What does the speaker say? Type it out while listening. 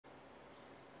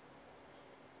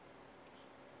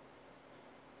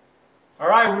All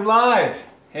right, we're live.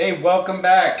 Hey, welcome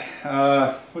back.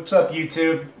 What's up,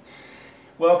 YouTube?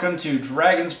 Welcome to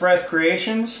Dragon's Breath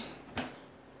Creations.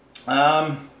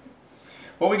 What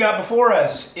we got before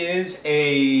us is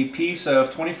a piece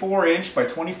of 24-inch by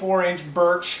 24-inch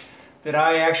birch that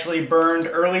I actually burned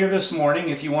earlier this morning.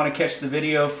 If you want to catch the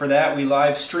video for that, we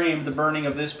live streamed the burning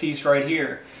of this piece right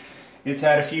here. It's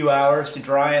had a few hours to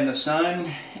dry in the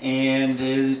sun, and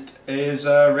it is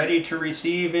ready to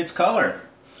receive its color.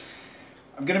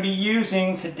 I'm going to be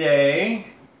using today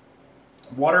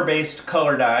water-based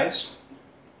color dyes,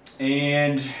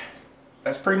 and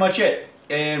that's pretty much it.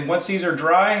 And once these are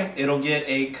dry, it'll get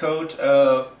a coat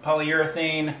of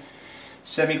polyurethane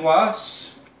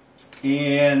semi-gloss,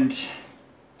 and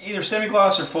either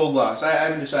semi-gloss or full gloss. I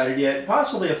haven't decided yet.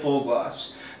 Possibly a full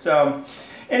gloss. So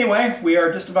anyway, we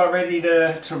are just about ready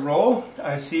to roll.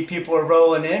 I see people are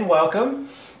rolling in. Welcome.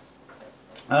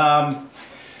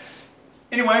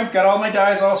 Anyway, got all my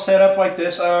dyes all set up like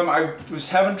this. I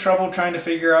was having trouble trying to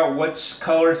figure out what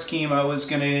color scheme I was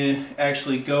going to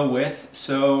actually go with.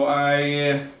 So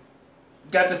I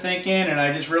got to thinking, and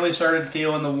I just really started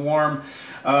feeling the warm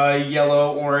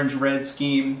yellow, orange, red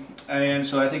scheme. And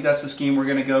so I think that's the scheme we're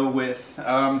going to go with.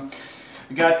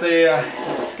 Got a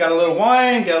little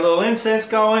wine, got a little incense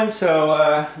going. So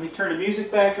let me turn the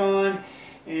music back on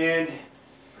and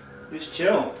just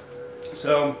chill.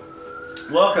 So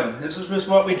welcome. This is just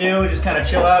what we do. We just kind of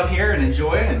chill out here and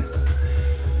enjoy, and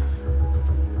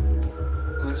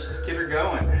let's just get her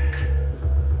going.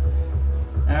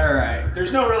 Alright,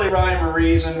 there's no really rhyme or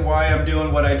reason why I'm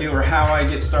doing what I do or how I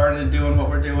get started doing what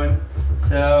we're doing.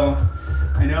 So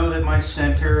I know that my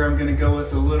center, I'm going to go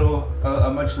with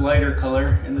a much lighter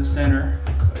color in the center.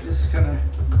 So I just kind of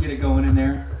get it going in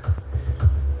there.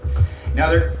 Now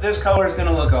this color is going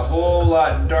to look a whole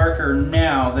lot darker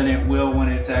now than it will when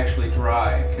it's actually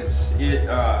dry, because it's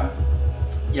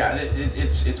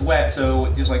wet,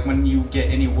 so just like when you get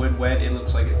any wood wet, it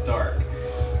looks like it's dark.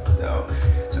 So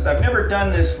since I've never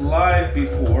done this live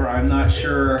before, I'm not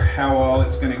sure how all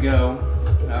it's going to go,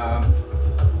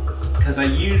 because I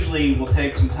usually will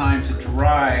take some time to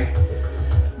dry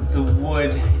the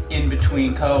wood in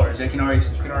between colors. You can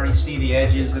already see the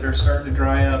edges that are starting to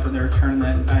dry up, and they're turning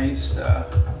that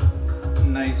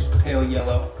nice pale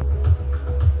yellow.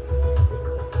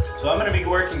 So I'm going to be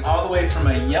working all the way from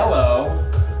a yellow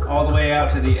all the way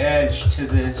out to the edge to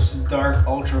this dark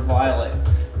ultraviolet,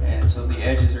 and so the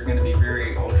edges are going to be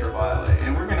very ultraviolet,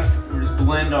 and we're just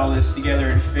blend all this together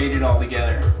and fade it all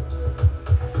together.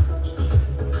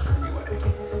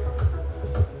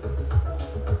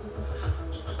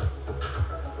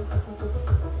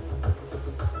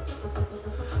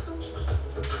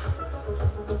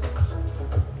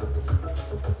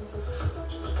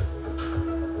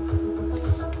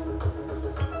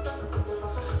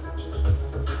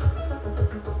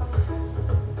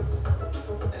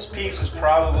 This piece is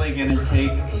probably going to take,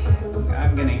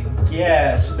 I'm going to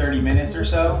guess, 30 minutes or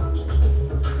so.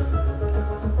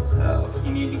 So if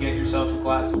you need to get yourself a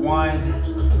glass of wine,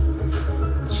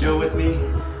 chill with me.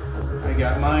 I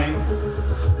got mine.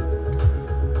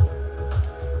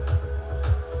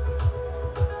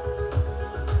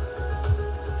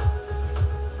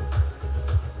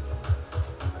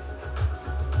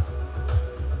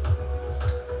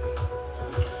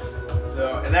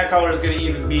 And that color is going to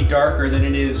even be darker than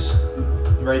it is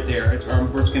right there. It's going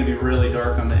to be really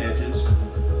dark on the edges.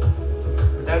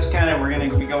 But that's kind of, we're going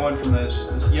to be going from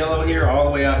this yellow here all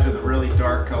the way out to the really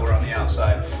dark color on the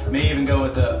outside. May even go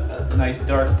with a nice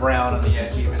dark brown on the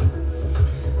edge even.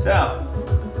 So,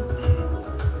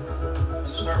 let's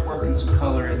start working some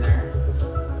color in there.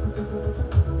 Start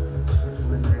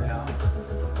blending it out.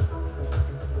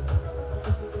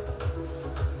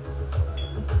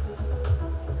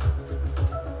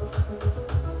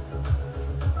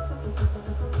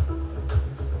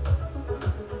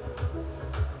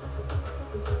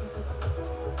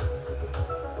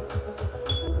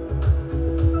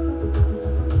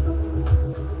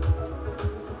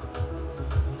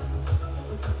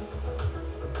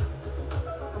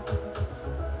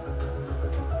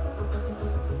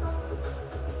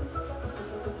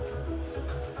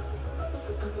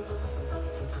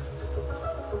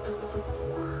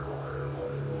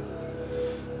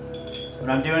 When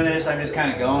I'm doing this, I'm just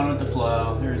kind of going with the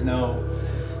flow. There's no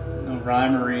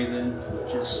rhyme or reason,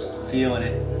 just feeling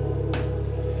it.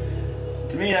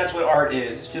 To me, that's what art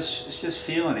is. It's just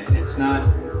feeling it. It's not,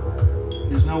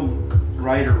 there's no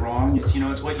right or wrong. It's,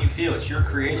 it's what you feel. It's your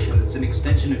creation. It's an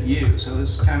extension of you. So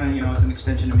this is kind of, it's an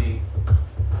extension of me.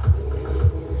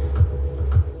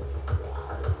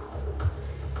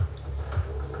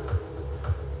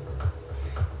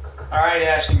 All right,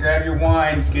 Ashley, grab your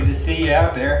wine. Good to see you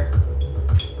out there.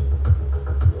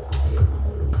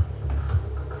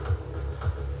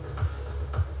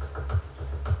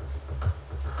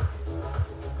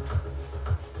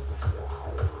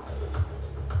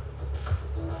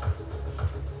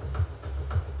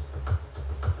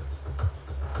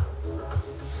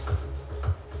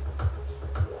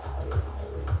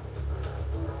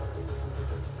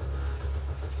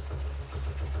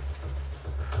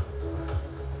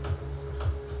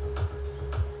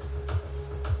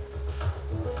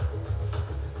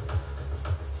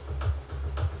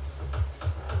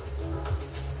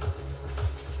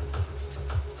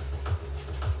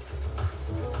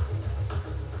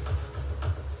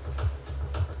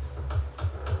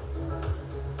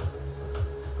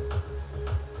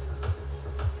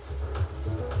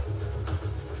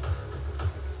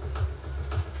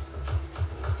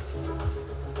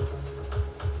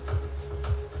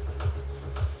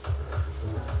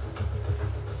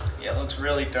 Yeah, it looks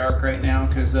really dark right now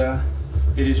because it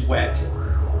is wet.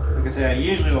 Like I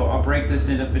said, I'll break this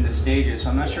up into stages, so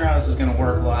I'm not sure how this is going to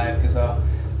work live because I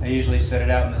usually set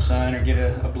it out in the sun or get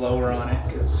a blower on it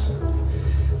because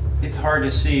it's hard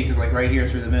to see because like right here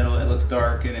through the middle it looks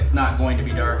dark, and it's not going to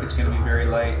be dark, it's going to be very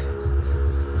light.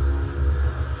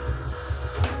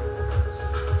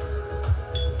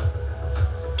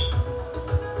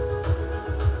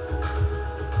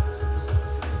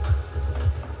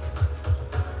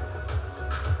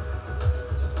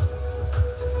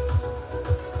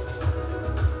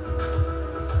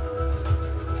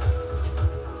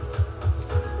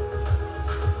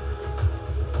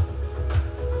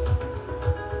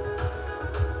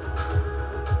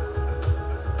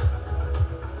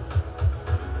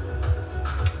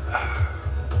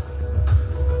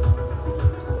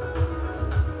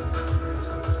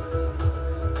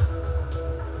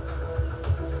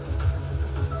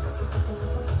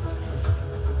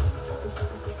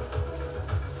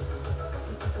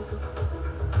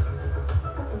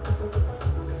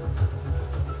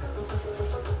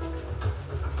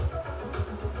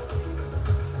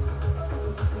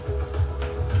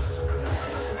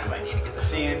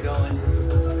 Fan going.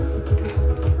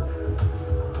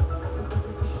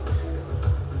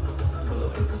 Put a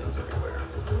little incense everywhere.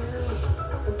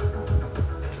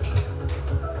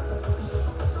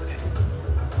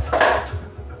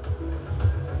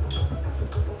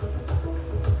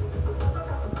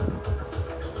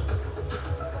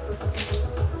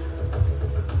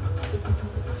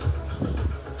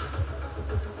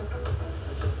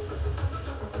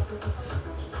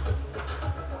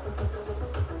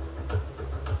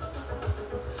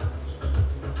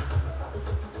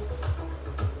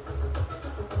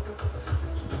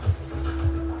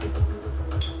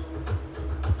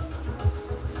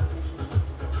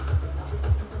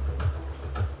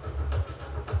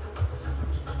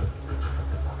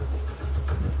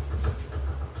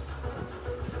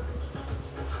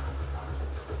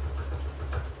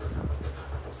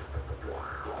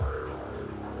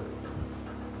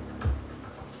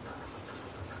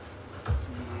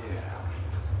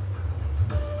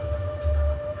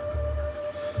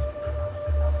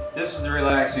 This is the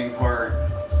relaxing part.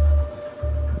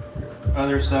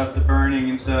 Other stuff, the burning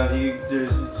and stuff, you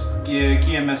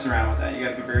can't mess around with that. You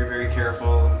gotta be very, very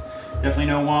careful. Definitely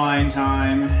no wine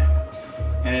time.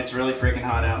 And it's really freaking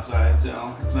hot outside,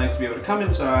 so it's nice to be able to come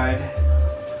inside,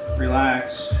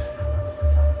 relax,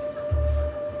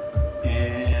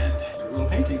 and do a little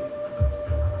painting.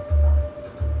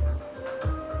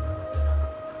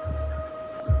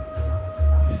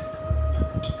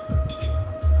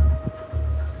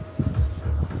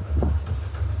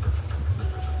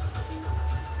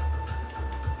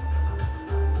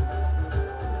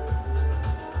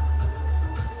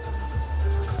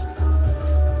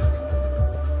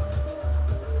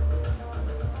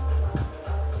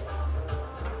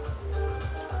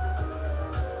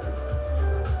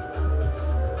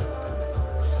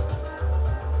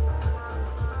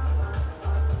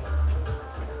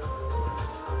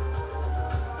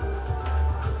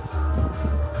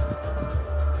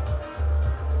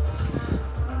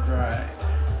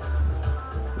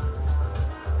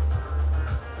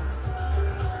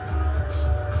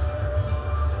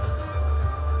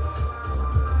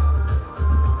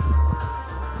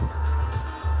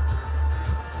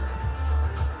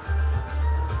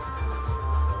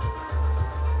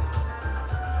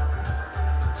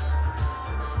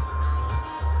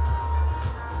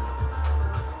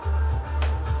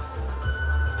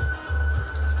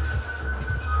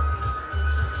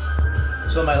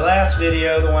 So my last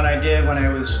video, the one I did when I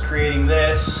was creating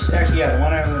this, actually yeah, the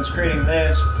one I was creating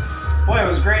this, boy, it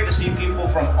was great to see people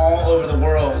from all over the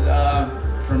world,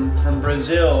 from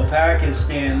Brazil,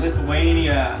 Pakistan,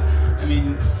 Lithuania. I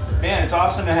mean, man, it's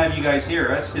awesome to have you guys here.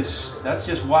 That's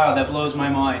just wild. That blows my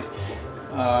mind.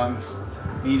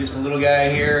 Me, just a little guy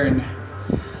here in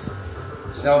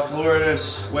South Florida,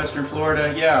 Western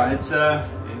Florida. Yeah,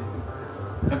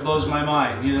 that blows my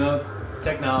mind. You know,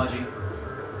 technology.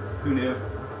 Who knew?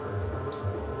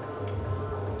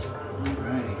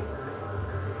 Alrighty.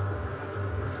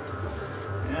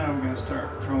 Now we're gonna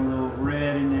start throwing a little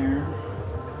red in there.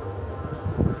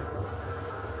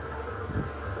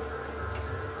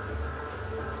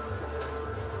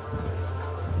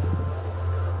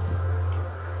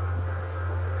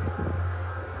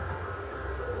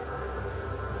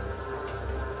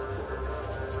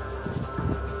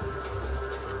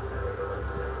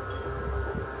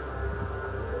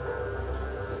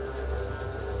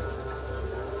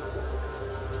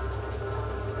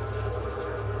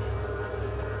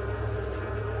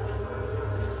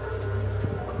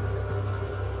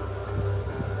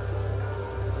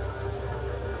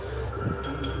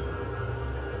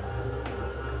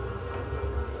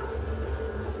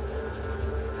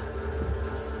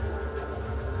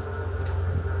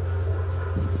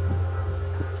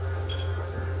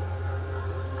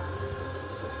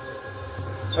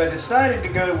 So I decided to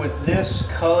go with this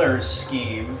color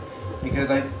scheme because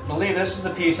I believe this is the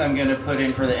piece I'm going to put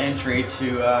in for the entry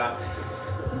to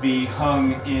be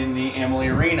hung in the Amalie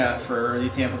Arena for the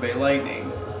Tampa Bay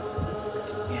Lightning.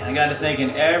 And I got to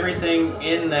thinking everything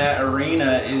in that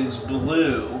arena is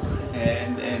blue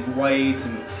and white,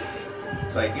 and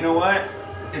it's like, you know what?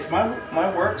 If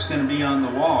my work's going to be on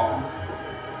the wall,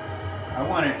 I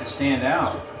want it to stand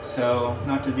out, so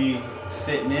not to be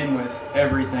fitting in with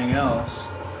everything else.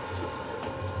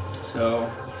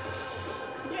 So,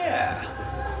 yeah,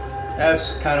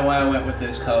 that's kind of why I went with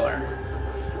this color.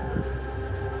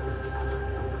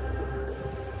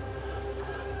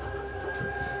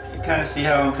 You kind of see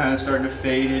how I'm kind of starting to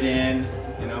fade it in.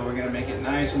 You know, we're going to make it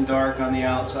nice and dark on the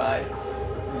outside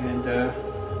and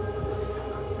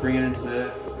bring it into the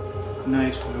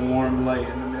nice warm light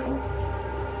in the middle.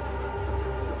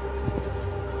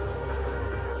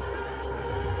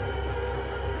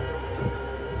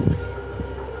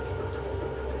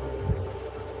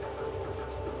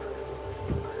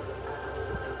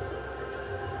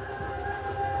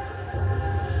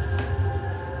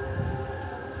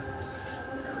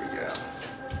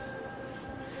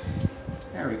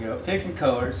 There we go. Taking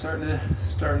color, starting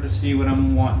to see what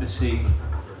I'm wanting to see.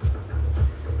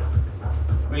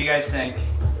 What do you guys think?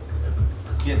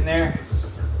 Getting there?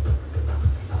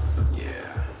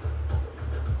 Yeah.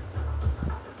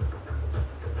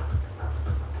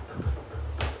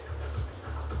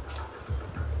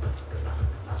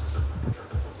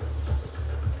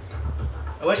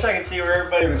 I wish I could see where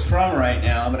everybody was from right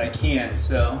now, but I can't,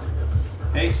 so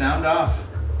hey, sound off.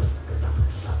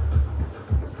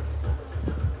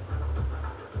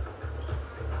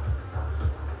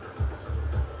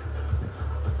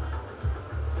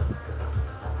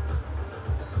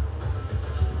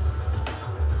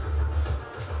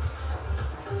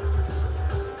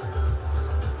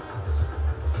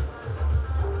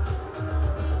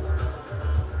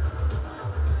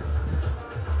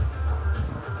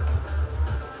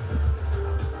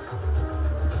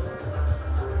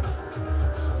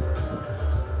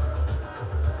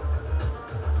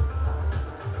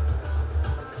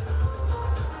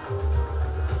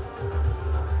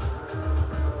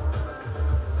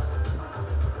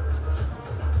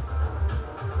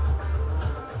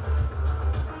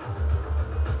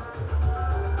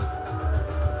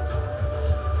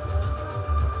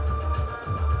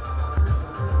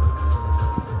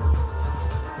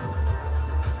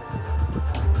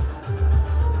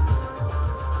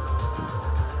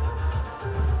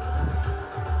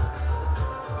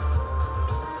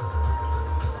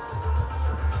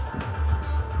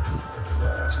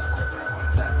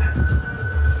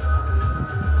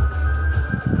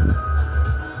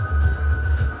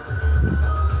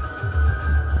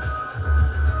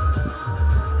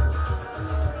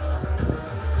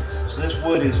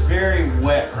 Wood is very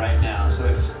wet right now, so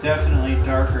it's definitely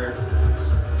darker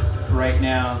right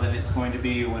now than it's going to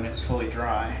be when it's fully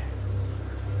dry.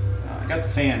 I got the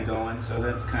fan going, so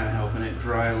that's kind of helping it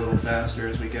dry a little faster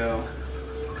as we go.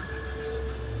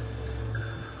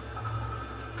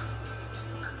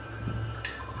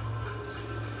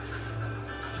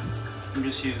 I'm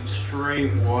just using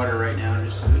straight water right now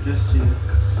just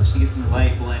to get some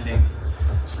light blending.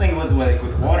 This thing with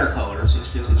watercolors,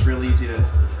 it's real easy to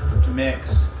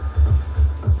mix.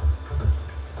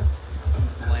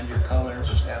 Blend your colors,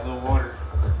 just add a little water.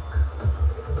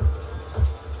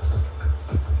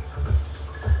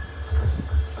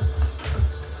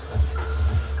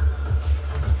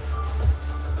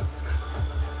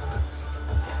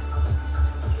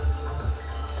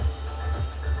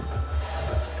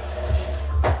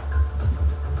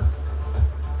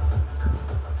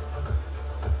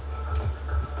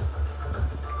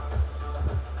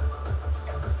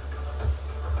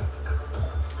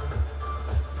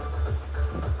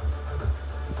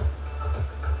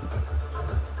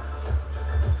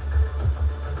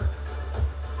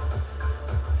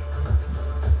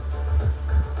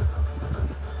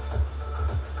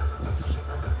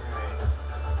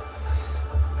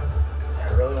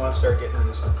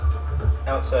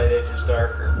 outside edge is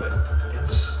darker, but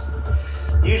it's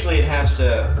usually it has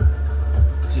to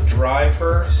dry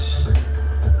first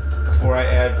before I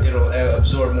add. It'll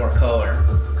absorb more color,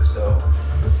 so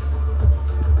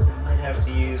I might have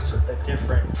to use a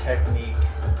different technique.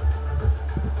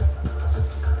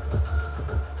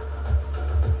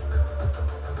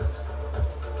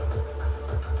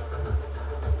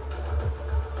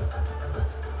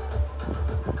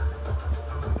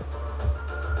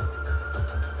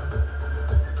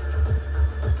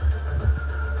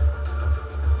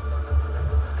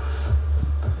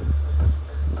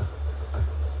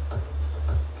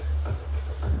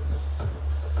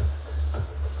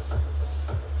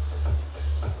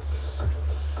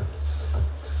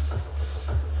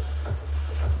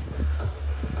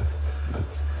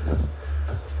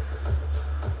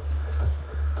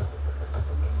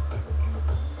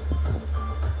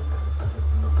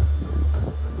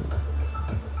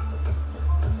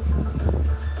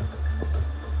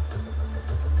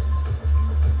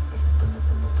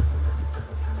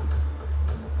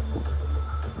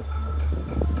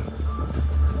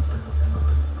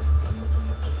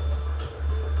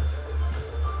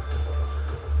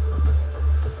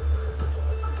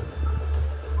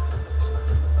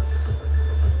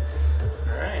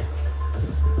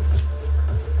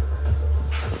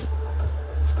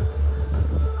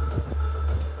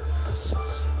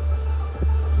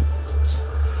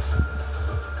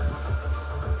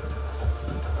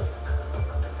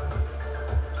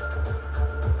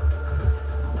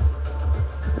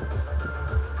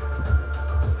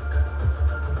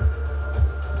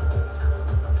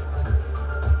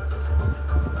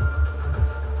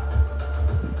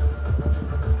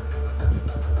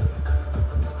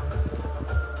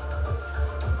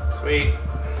 Sweet.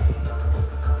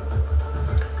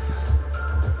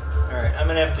 Alright, I'm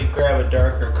going to have to grab a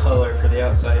darker color for the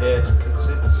outside edge because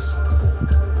it's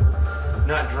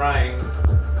not drying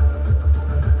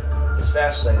as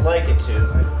fast as I'd like it to.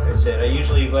 Like I said, I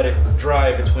usually let it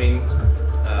dry between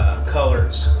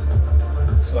colors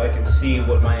so I can see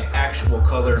what my actual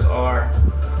colors are.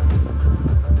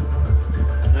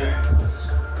 Alright, let's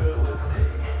go with a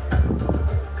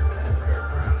kind of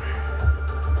dark brown.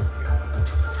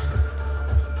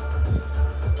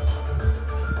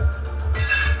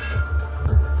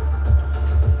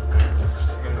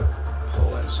 I'm going to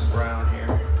pull in some brown here.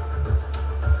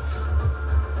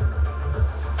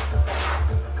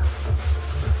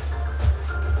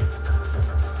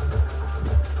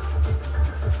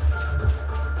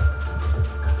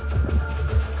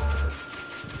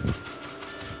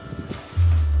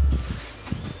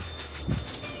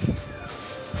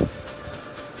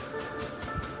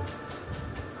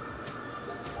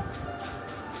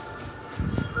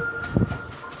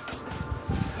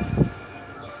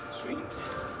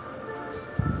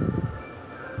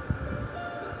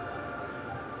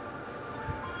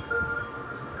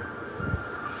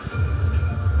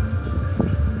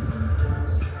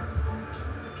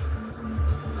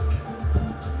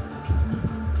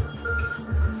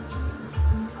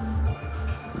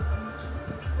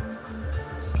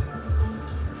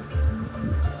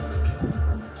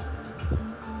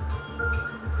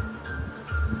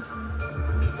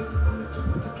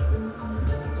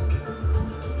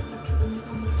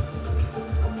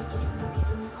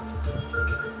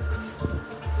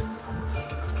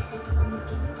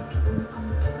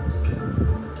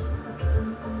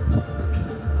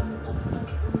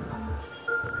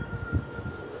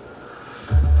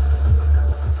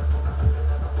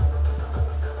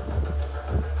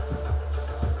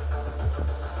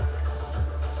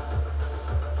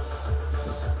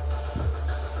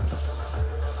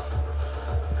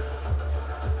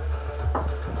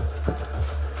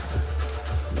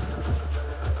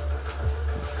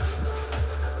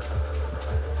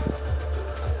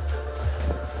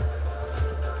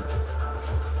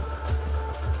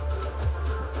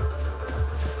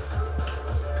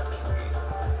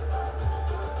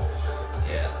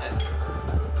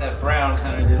 Brown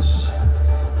kind of just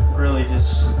really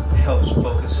just helps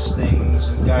focus things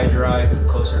and guide your eye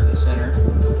closer to the center.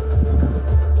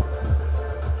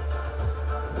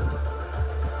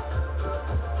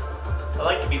 I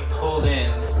like to be pulled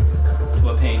in to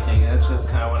a painting. That's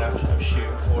kind of what I'm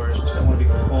shooting for. Is just I want to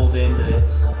be pulled into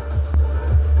this.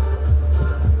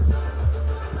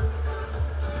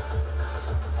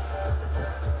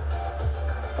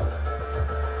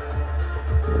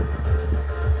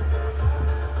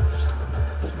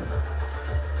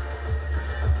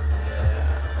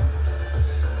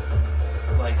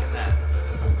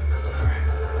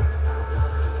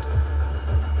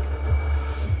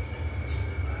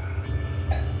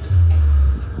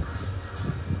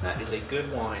 Good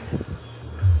good wine.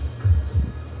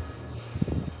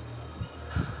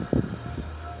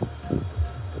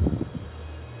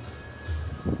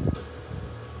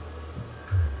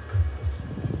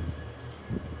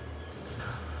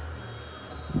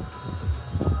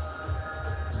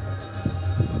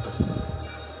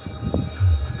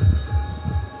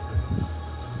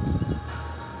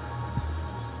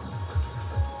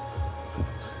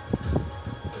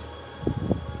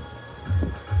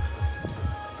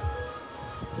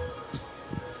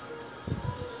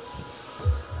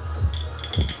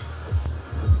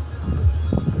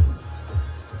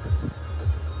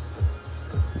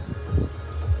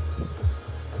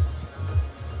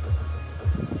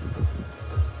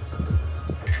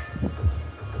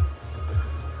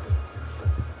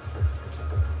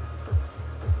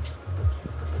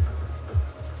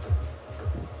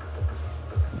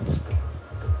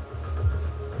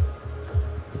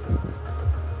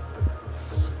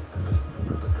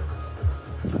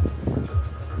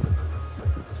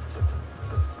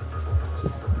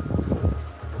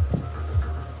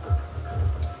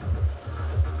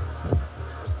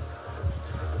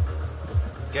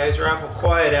 Guys are awful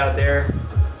quiet out there.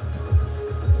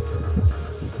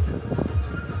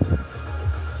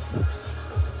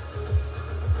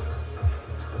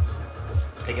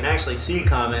 I can actually see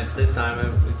comments this time.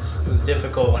 It was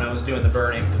difficult when I was doing the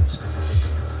burning. It's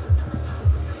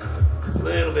a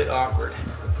little bit awkward.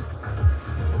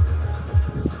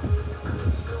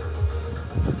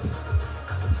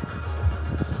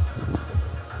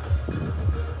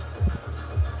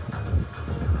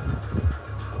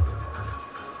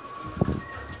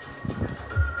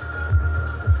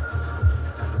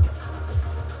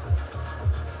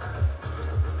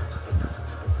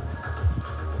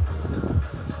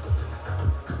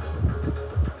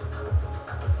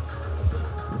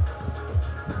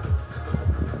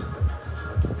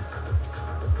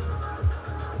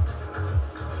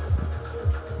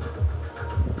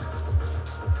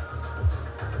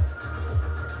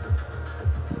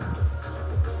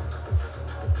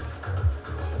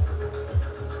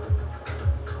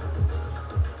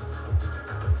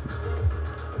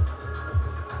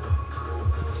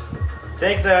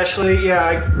 Thanks, Ashley. Yeah,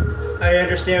 I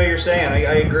understand what you're saying.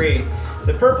 I agree.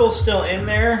 The purple's still in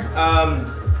there.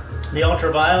 The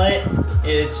ultraviolet,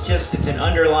 it's an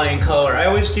underlying color. I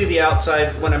always do the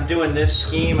outside when I'm doing this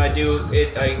scheme. I do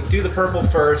the purple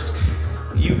first.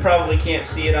 You probably can't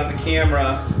see it on the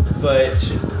camera, but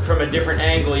from a different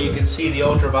angle, you can see the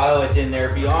ultraviolet in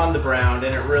there beyond the brown,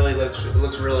 and it really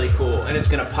looks really cool. And it's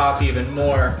going to pop even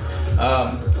more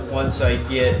once I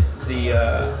get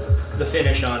the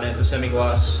finish on it, the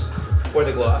semi-gloss or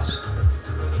the gloss.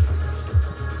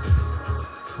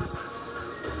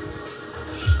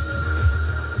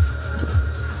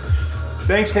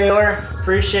 Thanks, Taylor.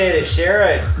 Appreciate it. Share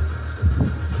it.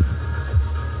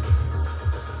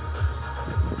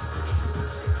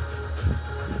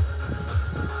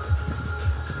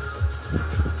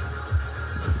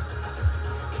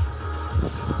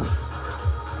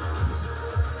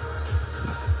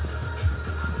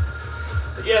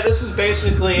 Yeah, this is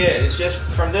basically it. It's just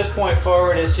from this point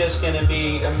forward, it's just going to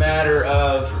be a matter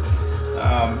of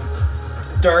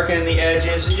darkening the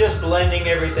edges and just blending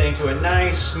everything to a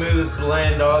nice smooth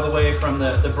blend all the way from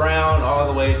the brown all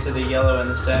the way to the yellow in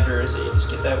the center. So you just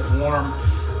get that warm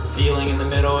feeling in the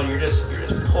middle, and you're just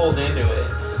pulled into it.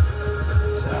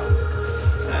 So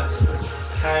that's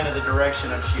kind of the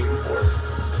direction I'm shooting for.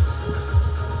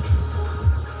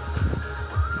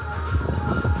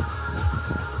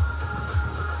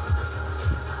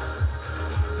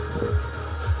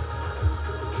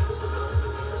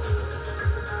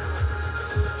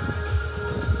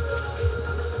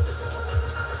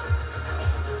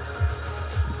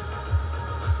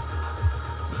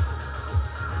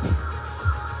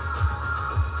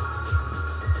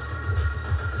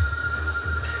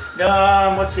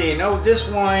 Let's see. No, this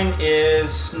wine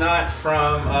is not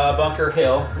from Bunker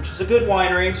Hill, which is a good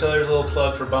winery. So there's a little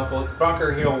plug for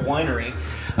Bunker Hill Winery.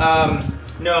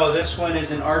 No, this one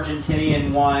is an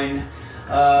Argentinian wine,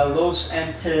 Los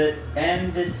Andesios.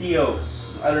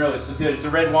 I don't know. It's good. It's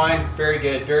a red wine. Very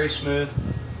good. Very smooth.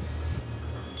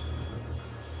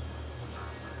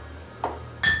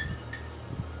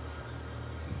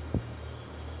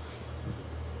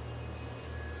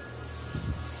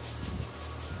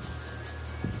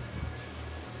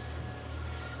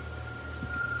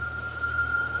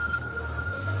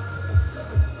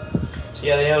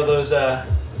 Yeah, they have those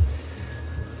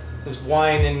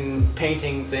wine and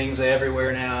painting things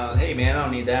everywhere now. Hey man, I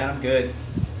don't need that. I'm good.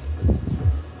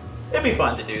 It'd be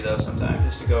fun to do though sometimes,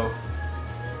 just to go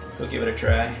give it a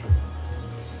try.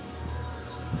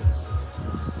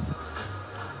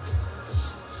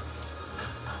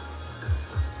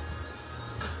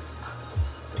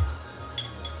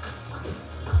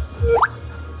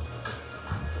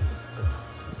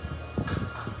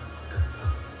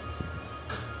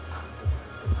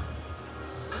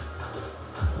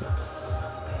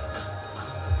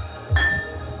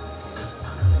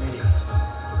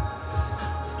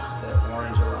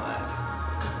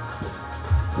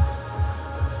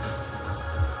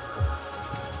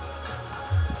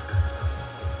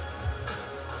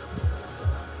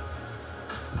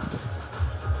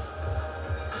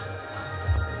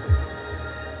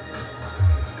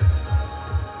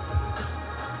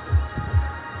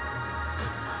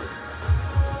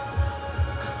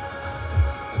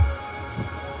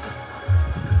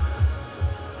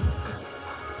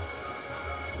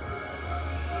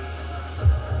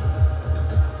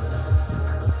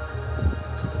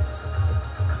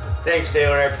 Thanks,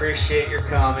 Taylor. I appreciate your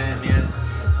comment, man.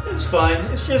 It's fun.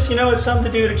 It's just, you know, it's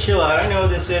something to do to chill out. I know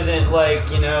this isn't like,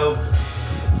 you know,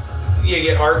 you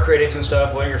get art critics and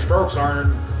stuff, well, your strokes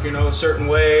aren't, you know, a certain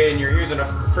way and you're using a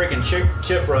freaking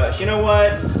chip brush. You know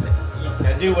what?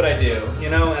 I do what I do, you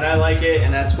know, and I like it,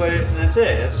 and that's what that's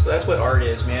it. That's what art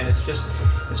is, man. It's just,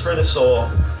 it's for the soul.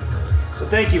 So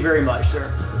thank you very much,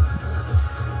 sir.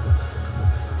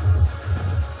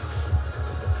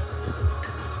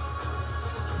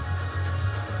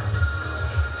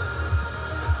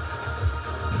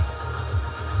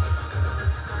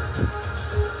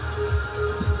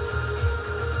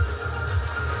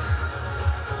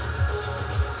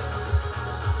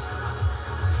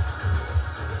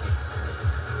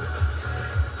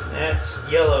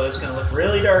 That's yellow. It's going to look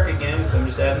really dark again because I'm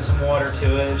just adding some water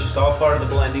to it. It's just all part of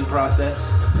the blending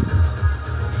process.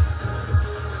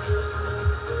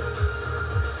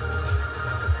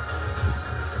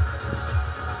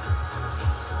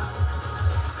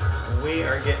 We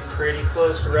are getting pretty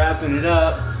close to wrapping it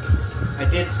up. I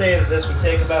did say that this would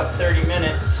take about 30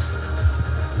 minutes.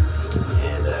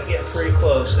 And getting pretty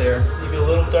close there. Maybe a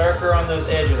little darker on those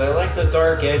edges. I like the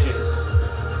dark edges.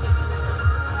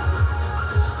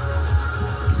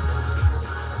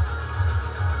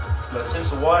 But since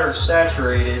the water is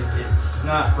saturated, it's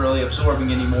not really absorbing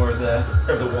any more of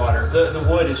the water. The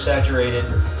wood is saturated.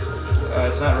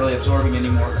 It's not really absorbing any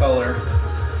more color.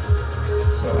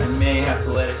 So I may have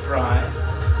to let it dry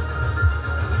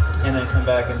and then come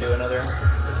back and do another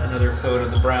coat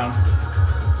of the brown.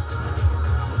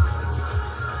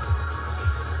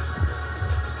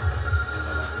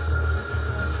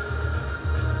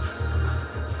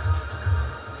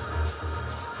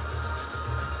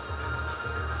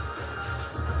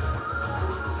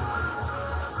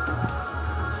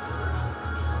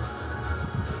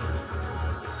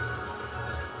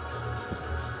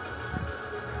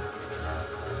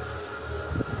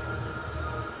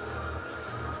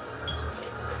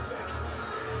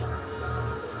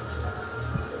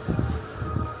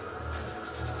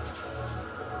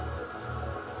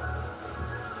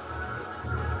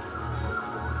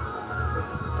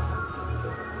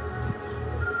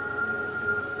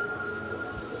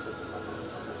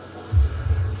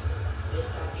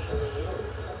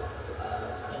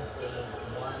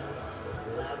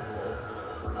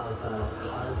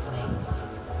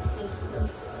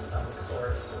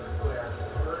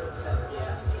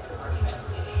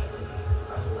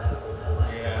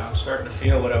 Starting to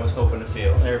feel what I was hoping to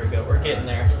feel. There we go. We're getting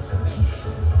there.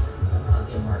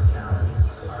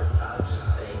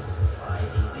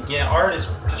 Again, art is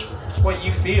just what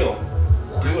you feel.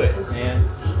 Do it, man.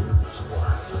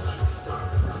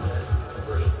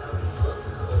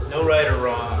 No right or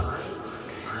wrong.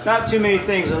 Not too many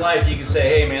things in life you can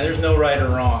say, hey man, there's no right or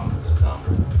wrong.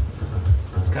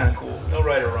 It's kind of cool. No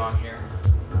right or wrong here.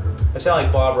 I sound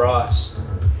like Bob Ross.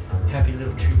 Happy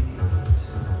little trees.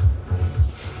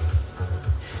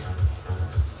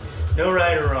 No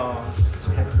right or wrong.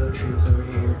 Some happy little trees over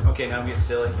here. Okay, now I'm getting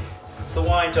silly. It's the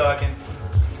wine talking.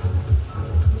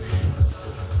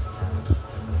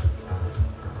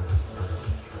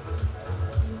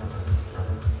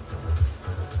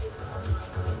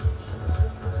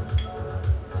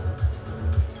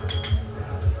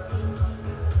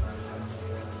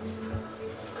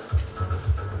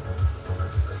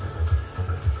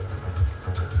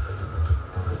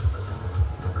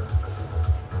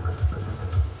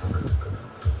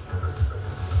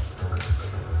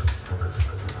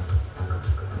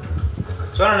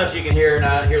 So I don't know if you can hear or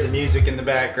not, hear the music in the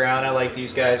background. I like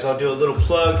these guys. I'll do a little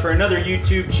plug for another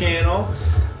YouTube channel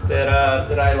that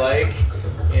I like,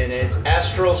 and it's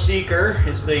Astral Seeker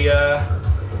is the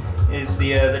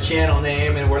channel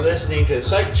name, and we're listening to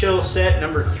Psych Chill set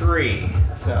number 3.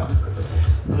 So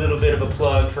a little bit of a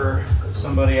plug for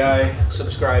somebody I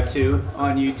subscribe to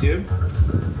on YouTube.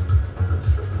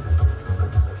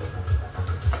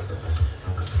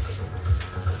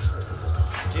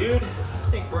 Dude,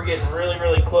 I think we're getting really,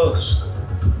 really close. I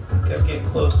think I'm getting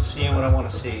close to seeing what I want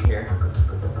to see here.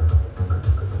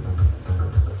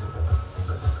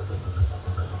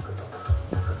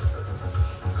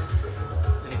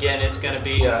 And again, it's going to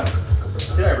be,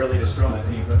 did I really just throw my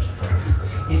paintbrush?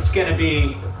 It's going to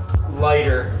be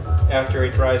lighter after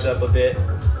it dries up a bit.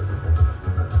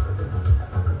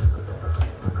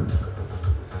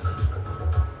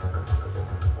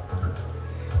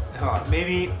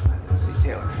 Maybe, let's see,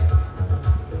 Taylor.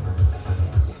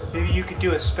 Maybe you could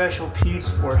do a special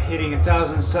piece for hitting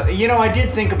 1,000 subs. You know, I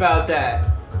did think about that.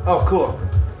 Oh, cool.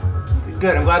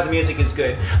 Good. I'm glad the music is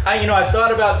good. I've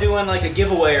thought about doing like a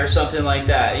giveaway or something like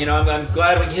that. I'm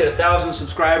glad we hit 1,000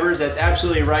 subscribers. That's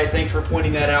absolutely right. Thanks for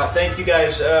pointing that out. Thank you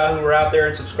guys who are out there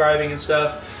and subscribing and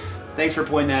stuff. Thanks for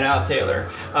pointing that out,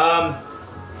 Taylor.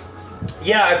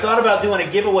 Yeah, I've thought about doing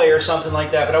a giveaway or something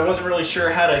like that, but I wasn't really sure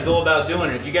how to go about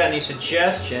doing it. If you got any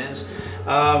suggestions,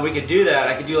 we could do that.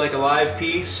 I could do like a live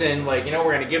piece and like, we're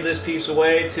going to give this piece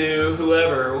away to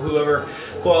whoever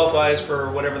qualifies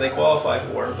for whatever they qualify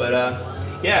for. But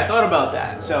yeah, I thought about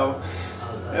that. So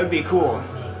that would be cool.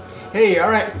 Hey,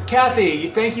 all right, Kathy,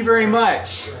 thank you very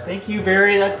much. Thank you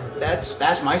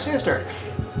that's my sister.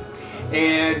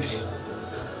 And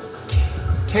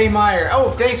Kay Meyer. Oh,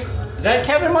 thanks. Is that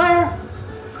Kevin Meyer?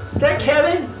 Is that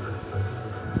Kevin?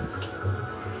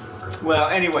 Well,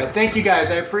 anyway, thank you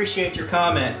guys. I appreciate your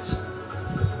comments.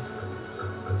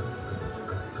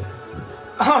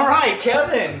 All right,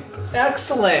 Kevin.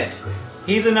 Excellent.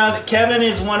 Kevin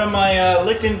is one of my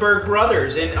Lichtenberg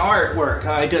brothers in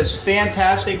artwork. He does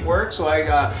fantastic work, so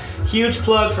huge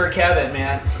plug for Kevin,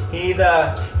 man.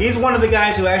 He's one of the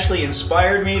guys who actually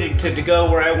inspired me to go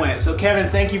where I went. So Kevin,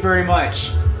 thank you very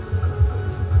much.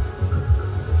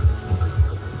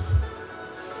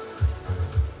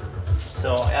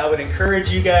 So I would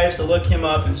encourage you guys to look him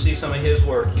up and see some of his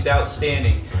work. He's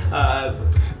outstanding.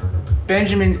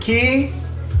 Benjamin Key,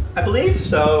 I believe.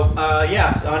 So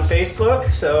yeah, on Facebook.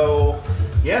 So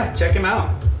yeah, check him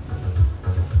out.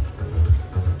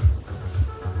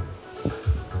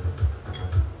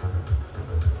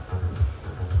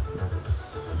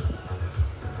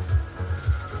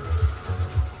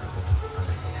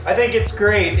 I think it's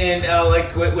great, and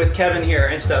like with Kevin here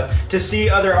and stuff, to see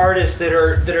other artists that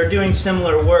are doing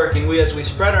similar work, and as we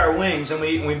spread our wings and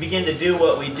we begin to do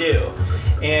what we do,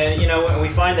 and we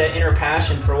find that inner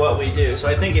passion for what we do. So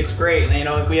I think it's great,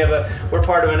 and we're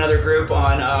part of another group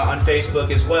on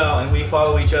Facebook as well, and we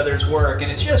follow each other's work, and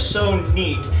it's just so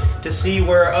neat to see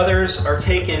where others are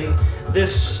taking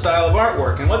this style of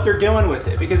artwork and what they're doing with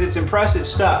it, because it's impressive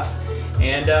stuff.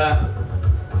 And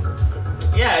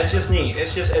yeah, it's just neat.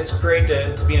 It's great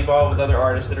to be involved with other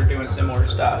artists that are doing similar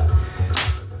stuff.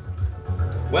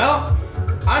 Well,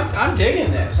 I'm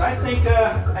digging this. I think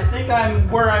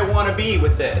I'm where I want to be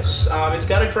with this. It's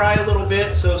got to dry a little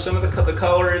bit, so some of the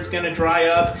color is going to dry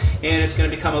up, and it's going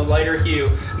to become a lighter hue.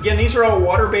 Again, these are all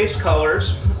water-based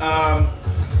colors.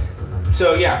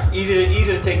 So yeah, easy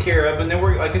to take care of. And then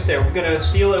like I said, we're going to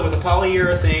seal it with a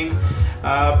polyurethane.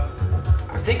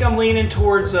 I think I'm leaning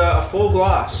towards a full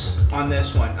gloss on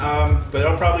this one, but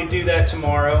I'll probably do that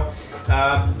tomorrow.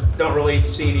 Don't really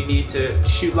see any need to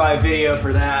shoot live video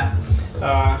for that.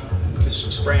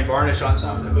 Just spray and varnish on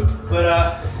something.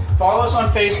 But follow us on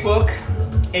Facebook,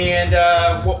 and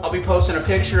I'll be posting a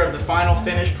picture of the final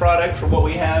finished product for what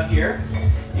we have here.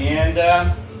 And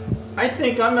I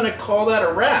think I'm going to call that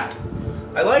a wrap.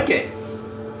 I like it.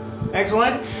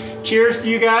 Excellent. Cheers to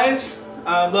you guys.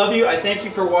 Love you. I thank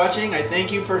you for watching. I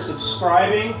thank you for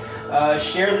subscribing.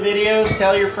 Share the videos.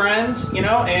 Tell your friends.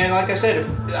 And like I said,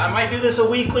 I might do this a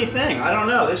weekly thing. I don't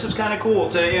know. This is kind of cool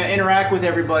to interact with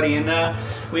everybody. And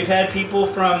we've had people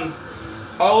from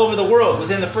all over the world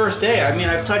within the first day. I mean,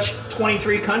 I've touched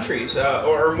 23 countries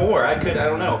or more. I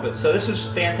don't know. But so this is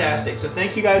fantastic. So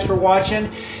thank you guys for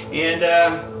watching, and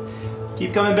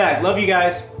keep coming back. Love you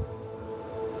guys.